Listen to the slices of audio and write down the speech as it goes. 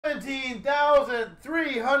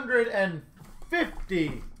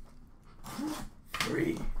17,350.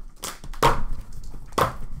 Three.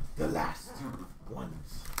 The last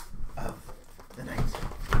ones of the night.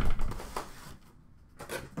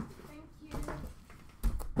 Thank you.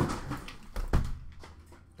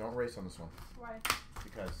 Don't race on this one. Why?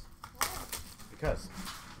 Because. Why? Because.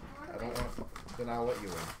 I don't want to. Then I'll let you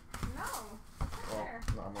win. No. Well, Fair.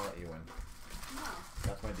 no, I'm going to let you win. No.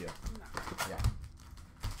 That's my deal. No. Yeah.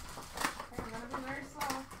 Okay, I'm gonna be very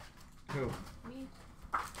slow. Who? Me.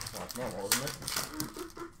 Well, it's normal, isn't it?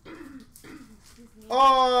 Excuse me.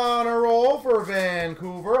 On a roll for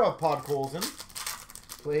Vancouver of Podkolzin.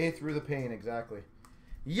 Play through the pain, exactly.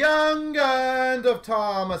 Young Guns of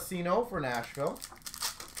Tomasino for Nashville.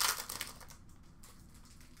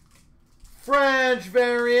 French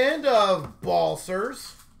variant of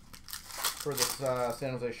Balsers for the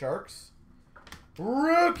San Jose Sharks.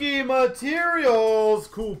 Rookie Materials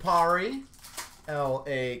Kupari,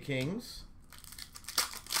 LA Kings.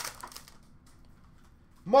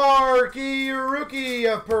 Marquee Rookie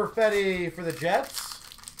of Perfetti for the Jets.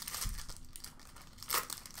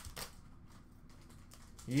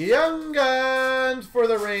 Young Guns for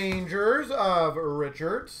the Rangers of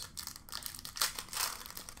Richards.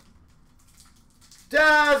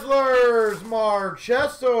 Dazzlers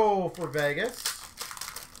Marchesso for Vegas.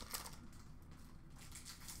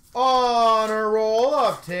 On a roll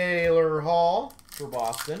of Taylor Hall for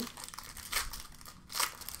Boston.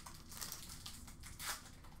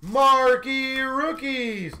 Marquee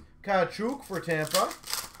Rookies Kachuk for Tampa.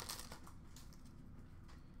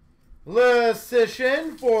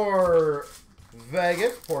 Lecition for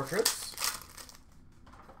Vegas Portraits.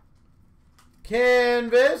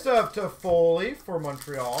 Canvas of Toffoli for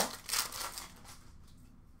Montreal.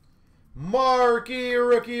 Marquee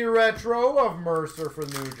Rookie Retro of Mercer for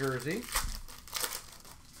New Jersey.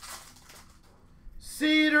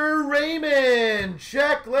 Cedar Raymond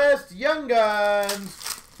Checklist Young Guns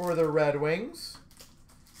for the Red Wings.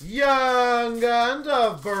 Young Guns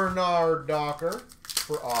of Bernard Docker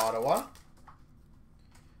for Ottawa.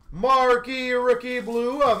 Marquee Rookie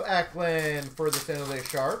Blue of Eklund for the San Jose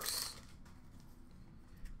Sharks.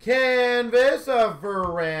 Canvas of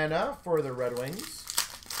Verana for the Red Wings.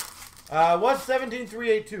 What's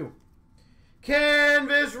 17,382?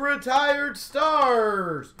 Canvas Retired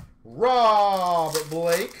Stars. Rob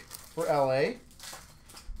Blake for LA.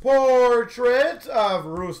 Portrait of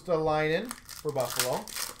Rustalainen for Buffalo.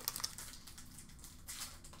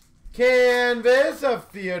 Canvas of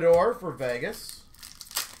Theodore for Vegas.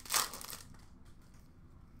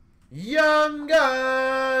 Young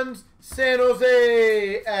Guns San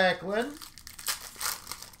Jose Eklund.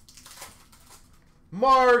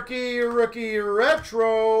 Marquee Rookie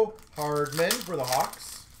Retro Hardman for the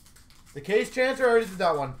Hawks. The Case Chancer, I already did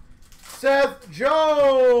that one. Seth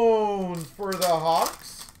Jones for the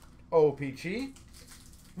Hawks. OPG.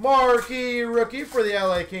 Marquee Rookie for the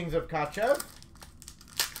LA Kings of Kachev.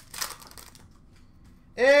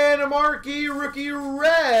 And a Marquee Rookie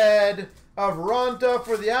Red of Ronta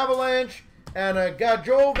for the Avalanche. And a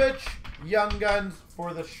Gajovic Young Guns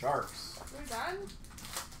for the Sharks. We're done?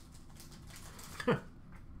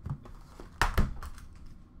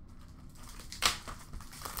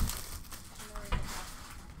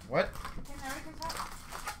 What? Can I read this up?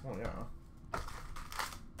 Oh, yeah.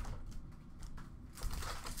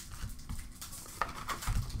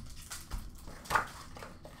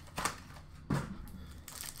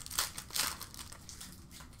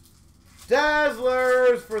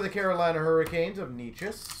 Dazzlers for the Carolina Hurricanes of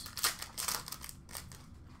Nietzsche's.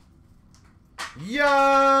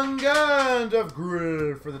 Young Guns of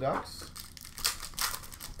Grid for the Ducks.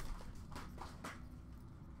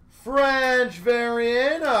 French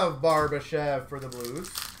variant of Barbashev for the Blues.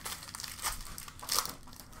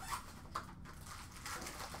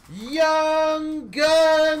 Young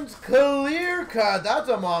Guns Clear Cut. That's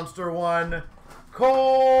a monster one.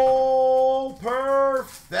 Cole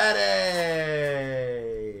Perfetti.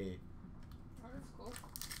 Oh, that's cool.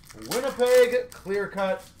 Winnipeg Clear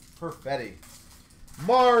Cut Perfetti.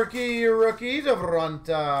 Marquee Rookies of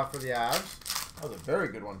Ronta for the Avs. That was a very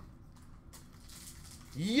good one.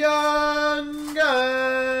 Young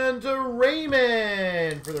Guns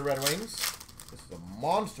Raymond for the Red Wings. This is a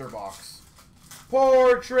monster box.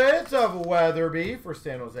 Portraits of Weatherby for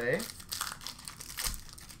San Jose.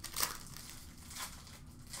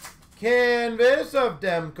 Canvas of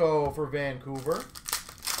Demko for Vancouver.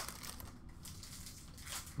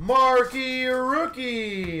 Marquee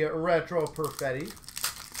Rookie Retro Perfetti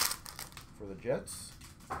for the Jets.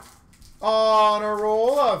 On a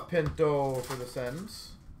roll of Pinto for the Sens.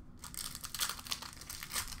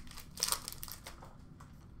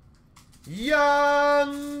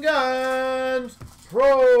 Young Guns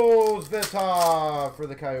Prosvetov for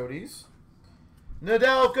the Coyotes.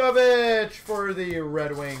 Nedeljkovic for the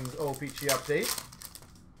Red Wings OPG update.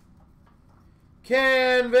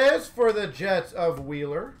 Canvas for the Jets of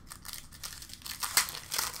Wheeler.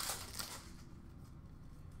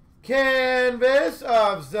 Canvas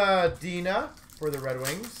of Zadina for the Red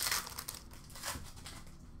Wings.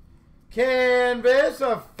 Canvas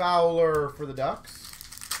of Fowler for the Ducks.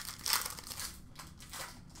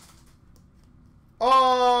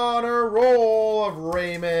 Honor roll of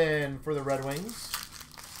Raymond for the Red Wings.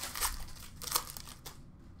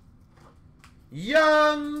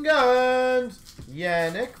 Young Guns,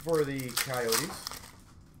 Yannick for the Coyotes.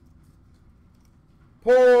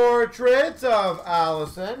 Portrait of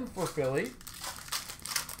Allison for Philly.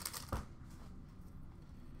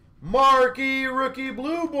 Marquee Rookie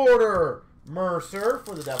Blue Border, Mercer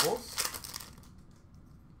for the Devils.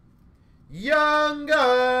 Young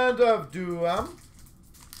Guns of Duham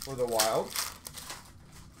for the Wild.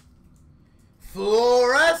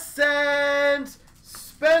 Fluorescent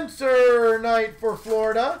Spencer Knight for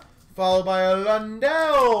Florida, followed by a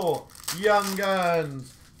Lundell Young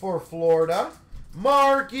Guns for Florida.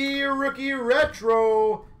 Marquee Rookie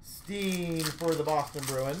Retro Steen for the Boston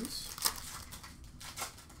Bruins.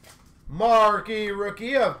 Marquee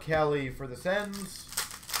Rookie of Kelly for the Sens.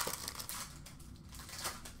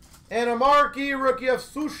 And a Marquee Rookie of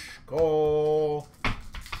Sushko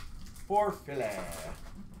for Philly.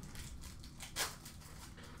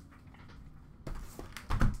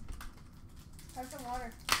 Have some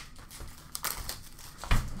water.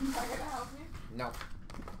 Is that gonna help me? No.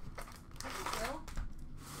 No?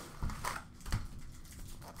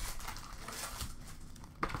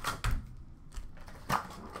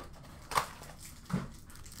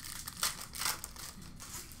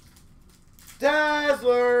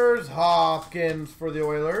 Dazzlers Hopkins for the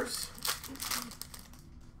Oilers.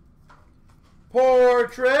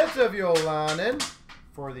 Portrait of Yolanen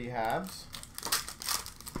for the Habs.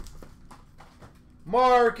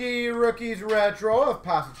 Marquee Rookies Retro of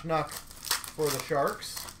Pasichnuk for the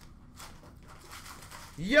Sharks.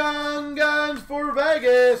 Young Guns for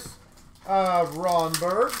Vegas of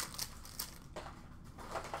Ronberg.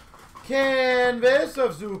 Canvas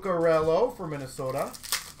of Zuccarello for Minnesota.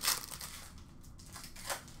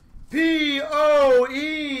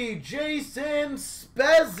 P.O.E. Jason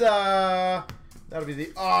Spezza. That'll be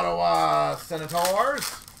the Ottawa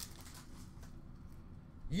Senators.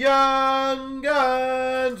 Young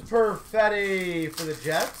Guns Perfetti for the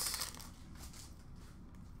Jets.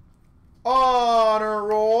 Honor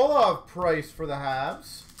roll of Price for the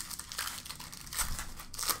Habs.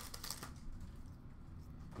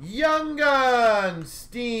 Young Guns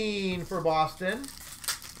Steen for Boston.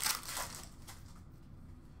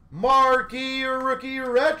 Marquee Rookie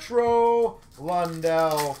Retro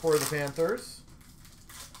Lundell for the Panthers.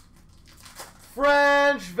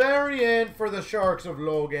 French variant for the Sharks of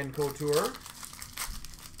Logan Couture.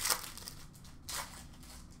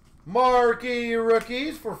 Marquee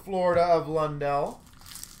Rookies for Florida of Lundell.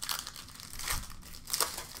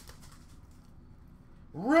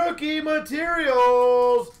 Rookie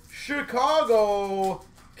Materials Chicago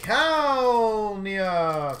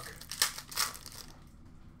Kalniak.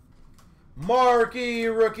 Marquee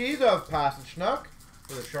Rookies of Pasichnuk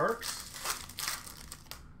for the Sharks.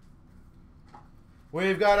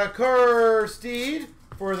 We've got a Kersteed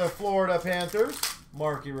for the Florida Panthers.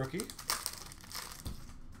 Marquee Rookie.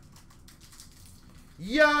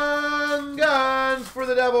 Young Guns for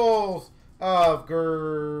the Devils of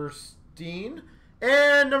Gerstein.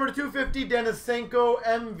 And number 250, Denisenko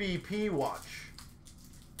MVP watch.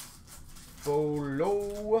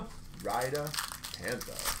 Bolo Rida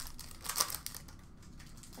Panther.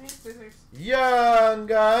 I need scissors. Young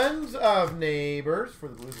Guns of Neighbors for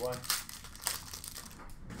the Blues one.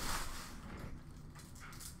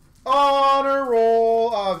 Honor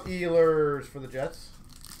roll of Ehlers for the Jets.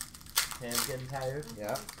 Hands getting tired.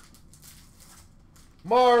 Yeah.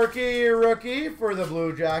 Marquee Rookie for the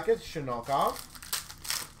Blue Jackets, Shinokov.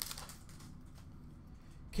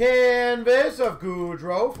 Canvas of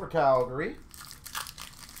Goudreau for Calgary.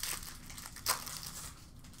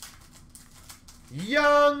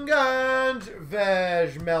 Young Guns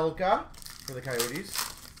Vejmelka for the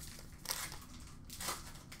Coyotes.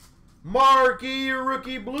 Marquee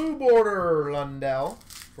Rookie Blue Border Lundell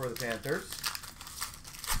for the Panthers.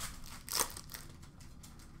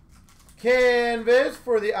 Canvas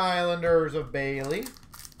for the Islanders of Bailey.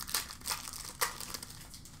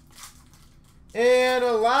 And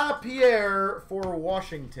a LaPierre for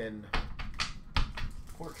Washington.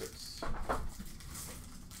 Portraits.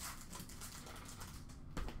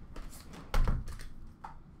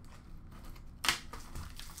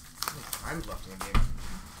 times left in the game.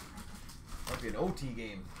 Might be an OT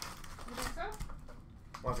game. You think so?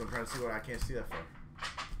 Well, I'm trying to see what I can't see that for.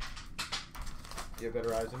 You have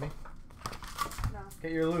better eyes than me? No.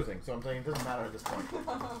 Okay, you're losing, so I'm saying it doesn't matter at this point.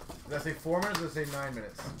 Did I say 4 minutes or did I say 9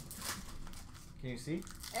 minutes? Can you see?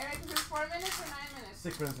 Eric, is it 4 minutes or 9 minutes?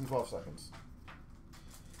 6 minutes and 12 seconds.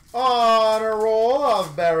 On a roll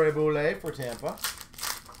of Barry Boulay for Tampa.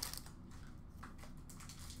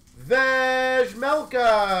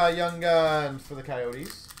 Vejmelka, Young Guns for the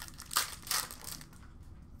Coyotes.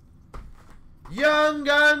 Young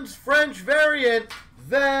Guns French variant,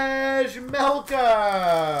 Vejmelka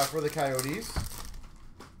for the Coyotes.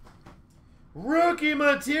 Rookie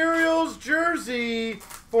Materials jersey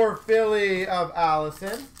for Philly of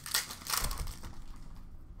Allison.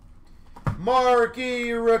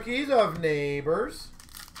 Marquee rookies of Neighbors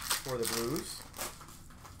for the Blues.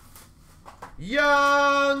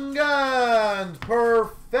 Young Guns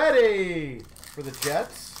Perfetti for the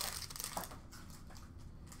Jets.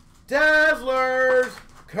 Dazzlers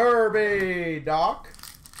Kirby Doc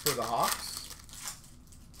for the Hawks.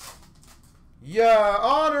 Yeah,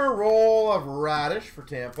 honor roll of Radish for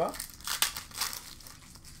Tampa.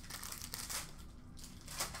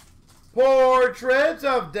 Portraits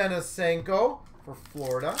of Denisenko for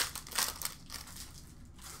Florida.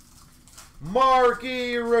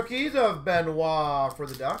 Marquee rookies of Benoit for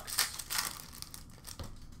the Ducks.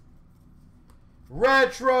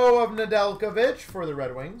 Retro of Nedeljkovic for the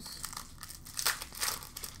Red Wings.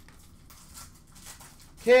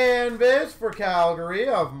 Canvas for Calgary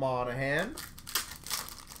of Monahan.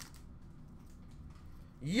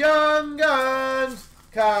 Young Guns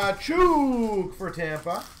Kachuk for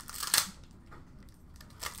Tampa.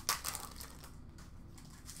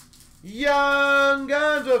 Young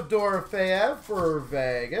Guns of Dorofeyev for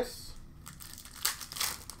Vegas.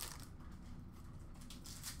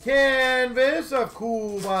 Canvas of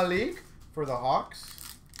Kubalik for the Hawks.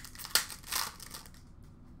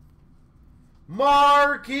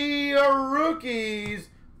 Marquee rookies,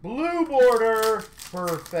 blue border,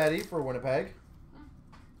 Perfetti for Winnipeg.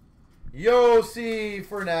 Yossi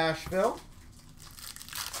for Nashville.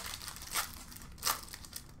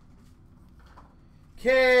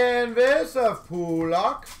 Canvas of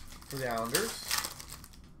Pulak for the Islanders.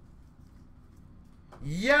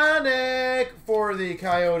 Yannick for the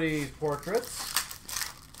Coyotes portraits.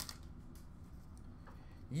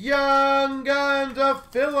 Young Guns of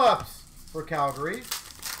Phillips for Calgary.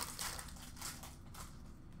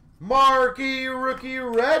 Marquee rookie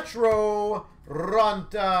retro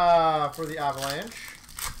Ranta for the Avalanche.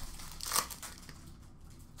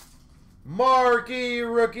 Marquee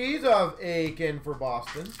rookies of Aiken for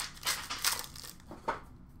Boston.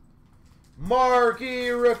 Marquee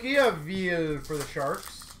rookie of Ville for the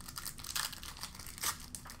Sharks.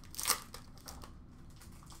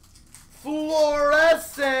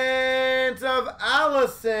 Fluorescent of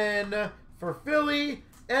Allison for Philly.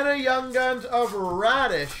 And a Young Guns of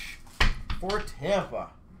Radish for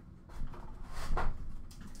Tampa.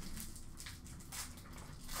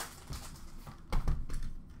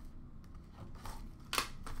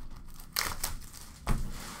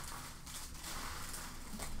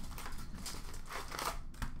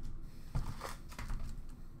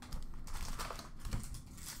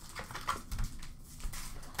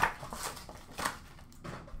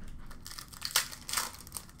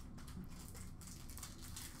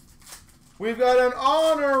 We've got an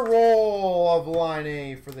honor roll of line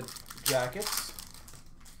A for the Jackets.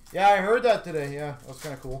 Yeah, I heard that today. Yeah, that was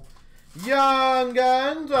kind of cool. Young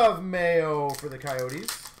Guns of Mayo for the Coyotes.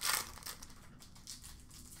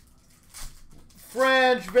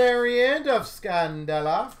 French variant of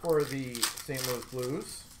Scandella for the St. Louis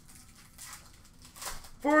Blues.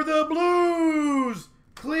 For the Blues,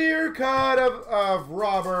 clear cut of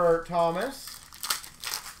Robert Thomas.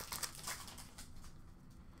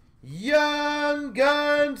 Young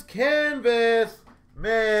Guns Canvas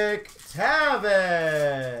McTavish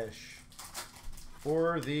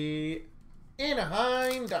for the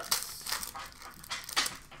Anaheim Ducks.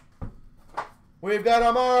 We've got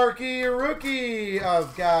a marquee rookie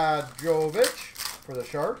of Gadjovic for the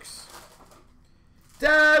Sharks.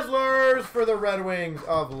 Dazzlers for the Red Wings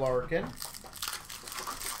of Larkin.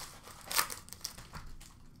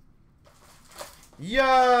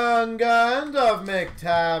 Young Guns of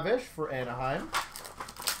McTavish for Anaheim.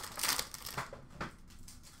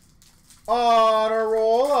 Honor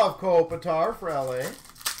roll of Kopitar for LA.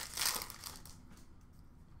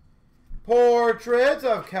 Portraits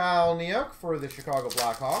of Kalniuk for the Chicago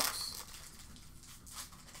Blackhawks.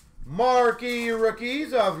 Marquee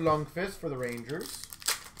rookies of Lundqvist for the Rangers.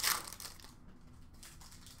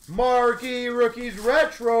 Marquee Rookies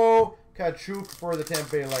Retro. Kachuk for the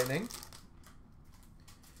Tampa Bay Lightning.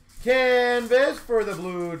 Canvas for the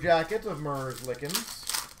Blue Jackets of Merzlikins.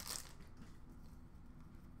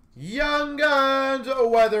 Young Guns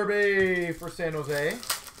Weatherby for San Jose.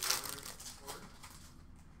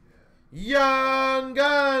 Young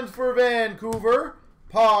Guns for Vancouver.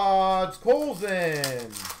 Pods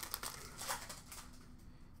Colson.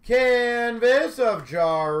 Canvas of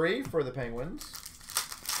Jari for the Penguins.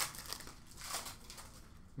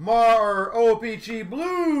 OPG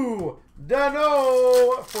Blue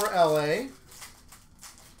Dano for LA.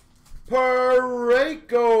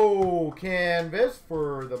 Parayko Canvas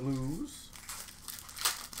for the Blues.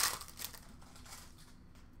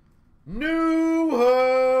 New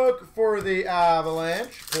Hook for the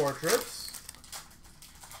Avalanche Portraits.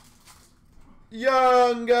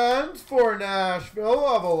 Young Guns for Nashville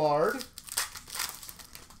of Allard.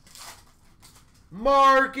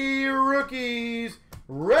 Marquee Rookies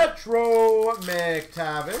Retro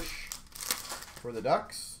McTavish for the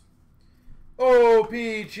Ducks.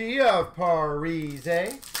 OPG of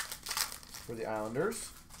Parise for the Islanders.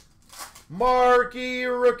 Marquee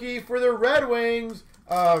Rookie for the Red Wings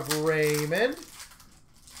of Raymond.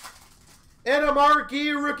 And a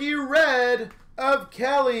Marquee Rookie Red of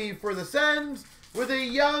Kelly for the Sens, with a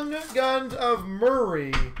Young Guns of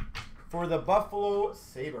Murray for the Buffalo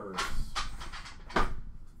Sabres. That's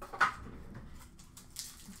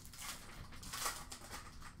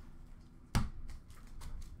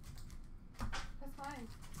fine.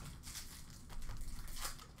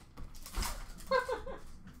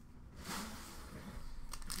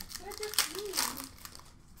 What does this mean?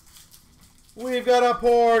 We've got a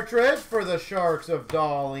portrait for the Sharks of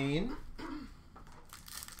Darlene.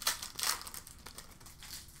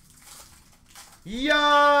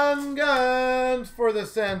 Young Guns for the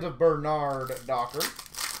Sens of Bernard Docker.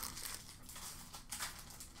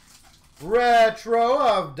 Retro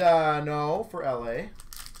of Dano for LA.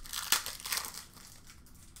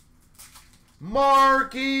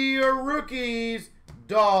 Marquee Rookies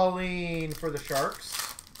Darlene for the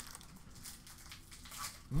Sharks.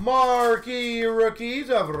 Marquee Rookies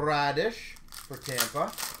of Radish for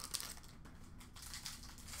Tampa.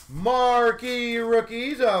 Marquee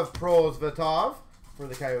Rookies of Prosvetov for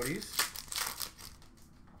the Coyotes.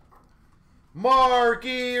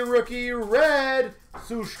 Marquee Rookie Red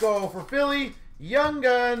Sushko for Philly. Young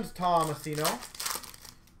Guns Tomasino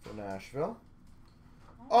for Nashville.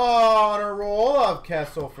 Honor Roll of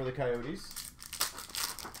Kessel for the Coyotes.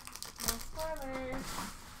 No spoilers.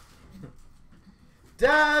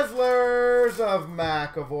 Dazzlers of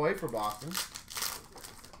McAvoy for Boston.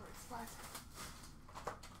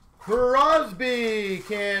 Crosby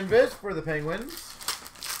Canvas for the Penguins.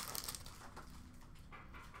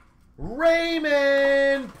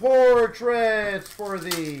 Raymond Portraits for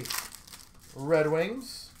the Red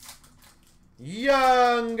Wings.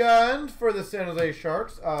 Young Guns for the San Jose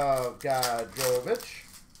Sharks of Gadjovich.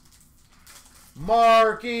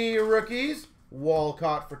 Marquee Rookies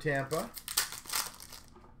Walcott for Tampa.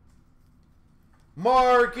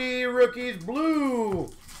 Marquee Rookies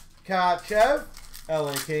Blue Kachev,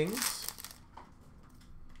 LA Kings.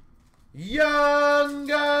 Young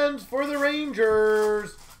Guns for the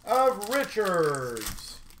Rangers of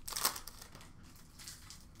Richards.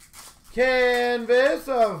 Canvas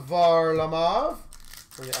of Varlamov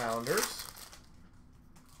for the Islanders.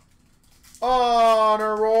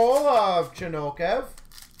 Honor Roll of Chinokev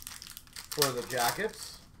for the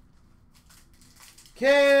Jackets.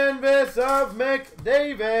 Canvas of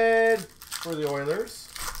McDavid for the Oilers.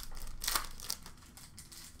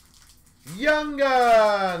 Young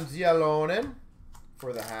Guns Yalonen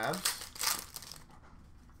for the Habs.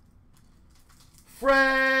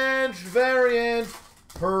 French variant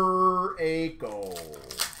Parayko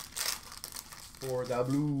for the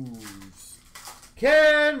Blues.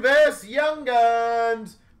 Canvas Young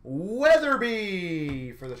Guns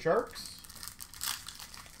Weatherby for the Sharks.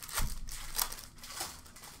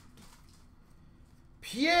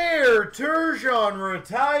 Pierre Turgeon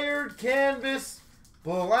retired canvas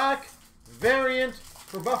black variant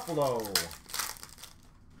for Buffalo.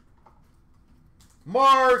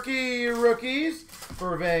 Marquee Rookies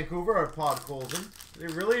for Vancouver are Pod Colson. They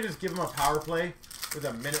really just give him a power play with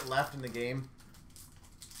a minute left in the game.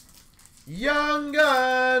 Young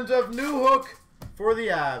Guns of New Hook for the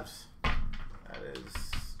Avs. That is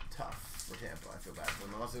tough for Tampa. I feel bad for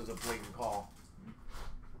them, unless it was a blatant call.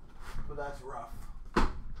 But that's rough.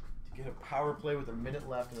 To get a power play with a minute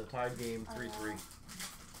left in the tied game, 3-3.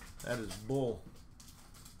 That is bull.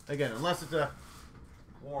 Again, unless it's a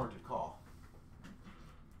warranted call.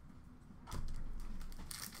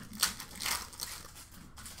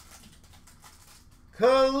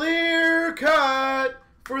 Clear cut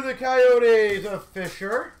for the Coyotes of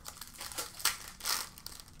Fisher.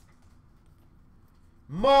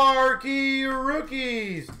 Marquee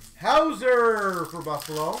rookies. Hauser for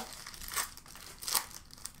Buffalo.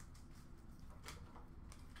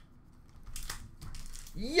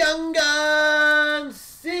 Young Gun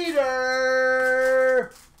Cedar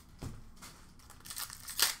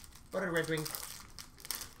for the Red Wings.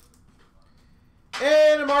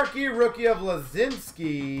 And a marquee rookie of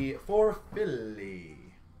Lazinski for Philly.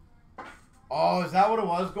 Oh, is that what it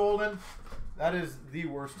was, Golden? That is the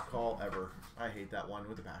worst call ever. I hate that one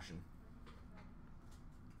with a passion.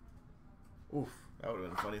 Oof, that would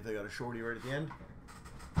have been funny if they got a shorty right at the end.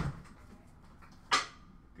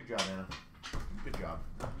 Good job, Anna. Good job.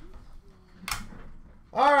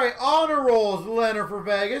 All right, honor rolls. Leonard for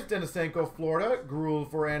Vegas, Denisenko, Florida, Gruel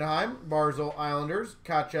for Anaheim, Barzal Islanders,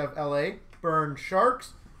 Kachev, LA, Burn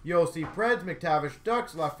Sharks, Yossi Preds, McTavish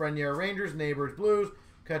Ducks, Lafreniere Rangers, Neighbors Blues,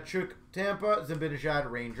 Kachuk Tampa, Zibanejad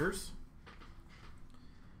Rangers.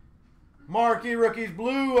 Marquee rookies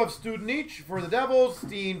blue of Studenic for the Devils,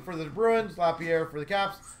 Steen for the Bruins, Lapierre for the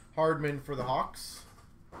Caps, Hardman for the Hawks.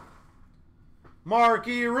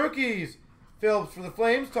 Marquee rookies Phillips for the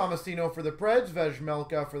Flames, Tomasino for the Preds,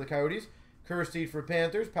 Vejmelka for the Coyotes, Kersteed for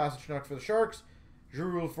Panthers, Pasichnuk for the Sharks,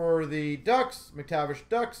 Giroux for the Ducks, McTavish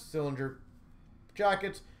Ducks, Sillinger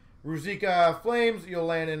Jackets, Ruzicka Flames,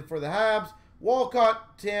 Yolanin for the Habs,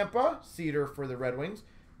 Walcott Tampa, Cedar for the Red Wings,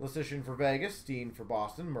 Lasician for Vegas, Steen for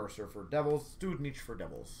Boston, Mercer for Devils, Studenic for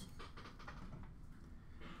Devils.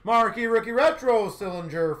 Marquee rookie retro,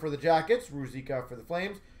 Sillinger for the Jackets, Ruzicka for the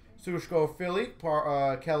Flames, Sushko Philly,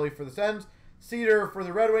 Kelly for the Sens, Cedar for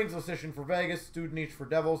the Red Wings, Lasician for Vegas, Studenic for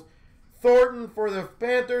Devils, Thornton for the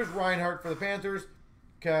Panthers, Reinhardt for the Panthers,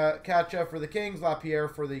 Kacha for the Kings, Lapierre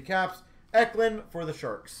for the Caps, Eklund for the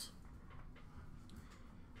Sharks.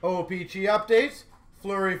 OPG updates.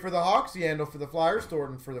 Fleury for the Hawks, Yandel for the Flyers,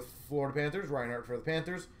 Thornton for the Florida Panthers, Reinhardt for the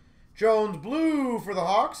Panthers, Jones blue for the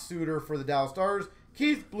Hawks, Suter for the Dallas Stars,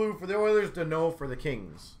 Keith blue for the Oilers, Deneau for the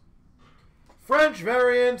Kings. French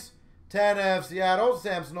variants, Tanev Seattle,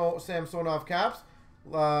 Samsonov Caps,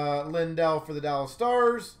 Lindell for the Dallas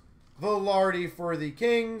Stars, Velarde for the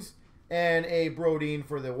Kings, and a Brodin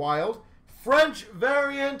for the Wild. French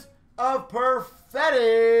variant of Perfetti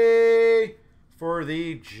for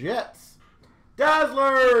the Jets.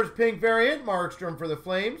 Dazzlers, pink variant, Markstrom for the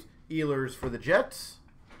Flames, Ehlers for the Jets.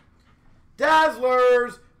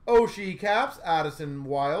 Dazzlers, Oshie Caps, Addison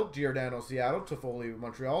Wild, Giordano Seattle, Toffoli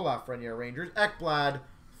Montreal, Lafreniere Rangers, Ekblad,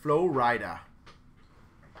 Florida.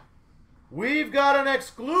 We've got an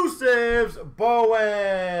exclusives,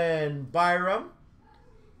 Bowen Byram,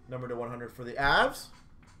 number to 100 for the Avs.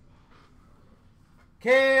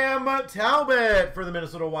 Cam Talbot for the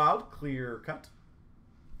Minnesota Wild, clear cut.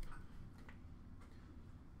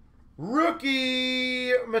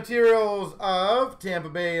 Rookie materials of Tampa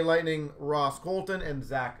Bay Lightning, Ross Colton and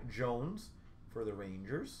Zach Jones for the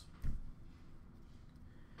Rangers.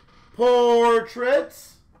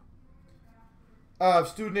 Portraits of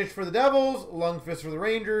Studenic for the Devils, Lundqvist for the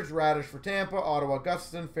Rangers, Radish for Tampa, Ottawa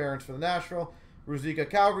Gustafson, Ferentz for the Nashville, Ruzicka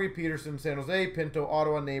Calgary, Peterson San Jose, Pinto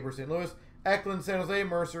Ottawa, Neighbor St. Louis, Eklund San Jose,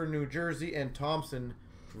 Mercer New Jersey, and Thompson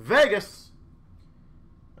Vegas.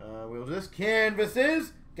 We'll do this.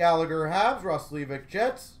 Canvases. Gallagher Habs, Russ Levick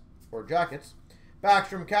Jets, or Jackets.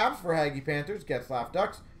 Backstrom Caps for Haggy Panthers, Getzlaff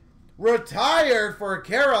Ducks. Retired for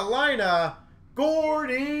Carolina,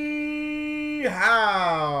 Gordie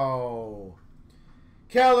Howe.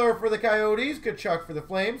 Keller for the Coyotes, Kachuk for the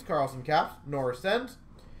Flames, Carlson Caps, Norris Sens.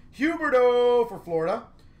 Huberto for Florida.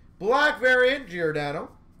 Black variant, Giordano.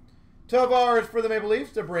 Tavares for the Maple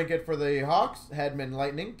Leafs, DeBrincat for the Hawks, Hedman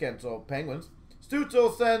Lightning, Gensel Penguins.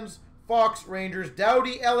 Stutzel Sens, Fox Rangers,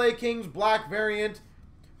 Doughty LA Kings, black variant,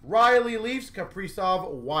 Riley Leafs, Kaprizov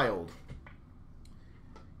Wild.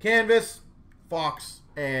 Canvas, Fox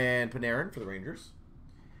and Panarin for the Rangers.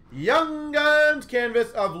 Young Guns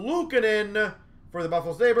canvas of Luukkonen for the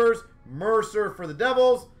Buffalo Sabres, Mercer for the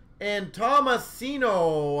Devils, and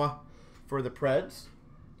Tomasino for the Preds.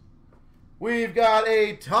 We've got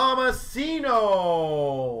a Tomasino,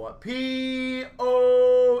 P-O-E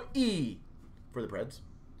for the Preds.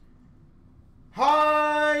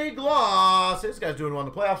 High gloss. This guy's doing well in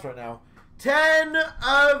the playoffs right now. 10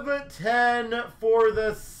 of 10 for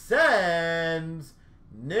the Sens.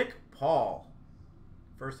 Nick Paul.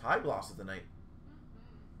 First high gloss of the night.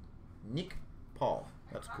 Nick Paul.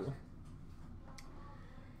 That's cool.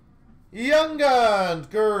 Young Guns.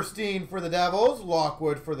 Gerstein for the Devils.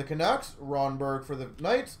 Lockwood for the Canucks. Ronberg for the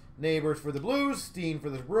Knights. Neighbors for the Blues. Steen for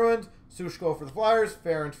the Bruins. Sushko for the Flyers.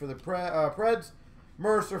 Ferentz for the Preds.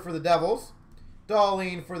 Mercer for the Devils.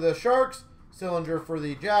 Darlene for the Sharks. Sillinger for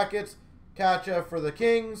the Jackets. Kacha for the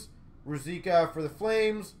Kings. Ruzicka for the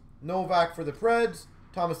Flames. Novak for the Preds.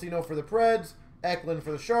 Tomasino for the Preds. Eklund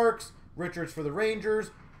for the Sharks. Richards for the Rangers.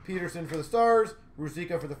 Peterson for the Stars.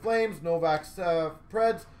 Ruzicka for the Flames. Novak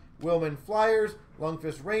Preds. Willman Flyers.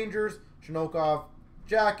 Lundqvist Rangers. Shinokov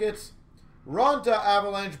Jackets. Ronta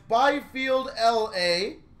Avalanche. Byfield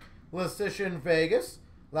LA. Lasician Vegas.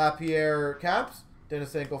 Lapierre Caps.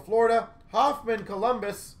 Denisenko Florida. Hoffman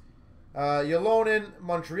Columbus. Yolonen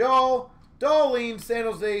Montreal. Darlene San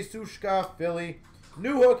Jose. Sushka Philly.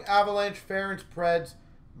 Newhook Avalanche. Ference Preds.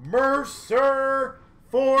 Mercer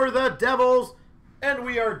for the Devils. And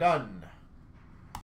we are done.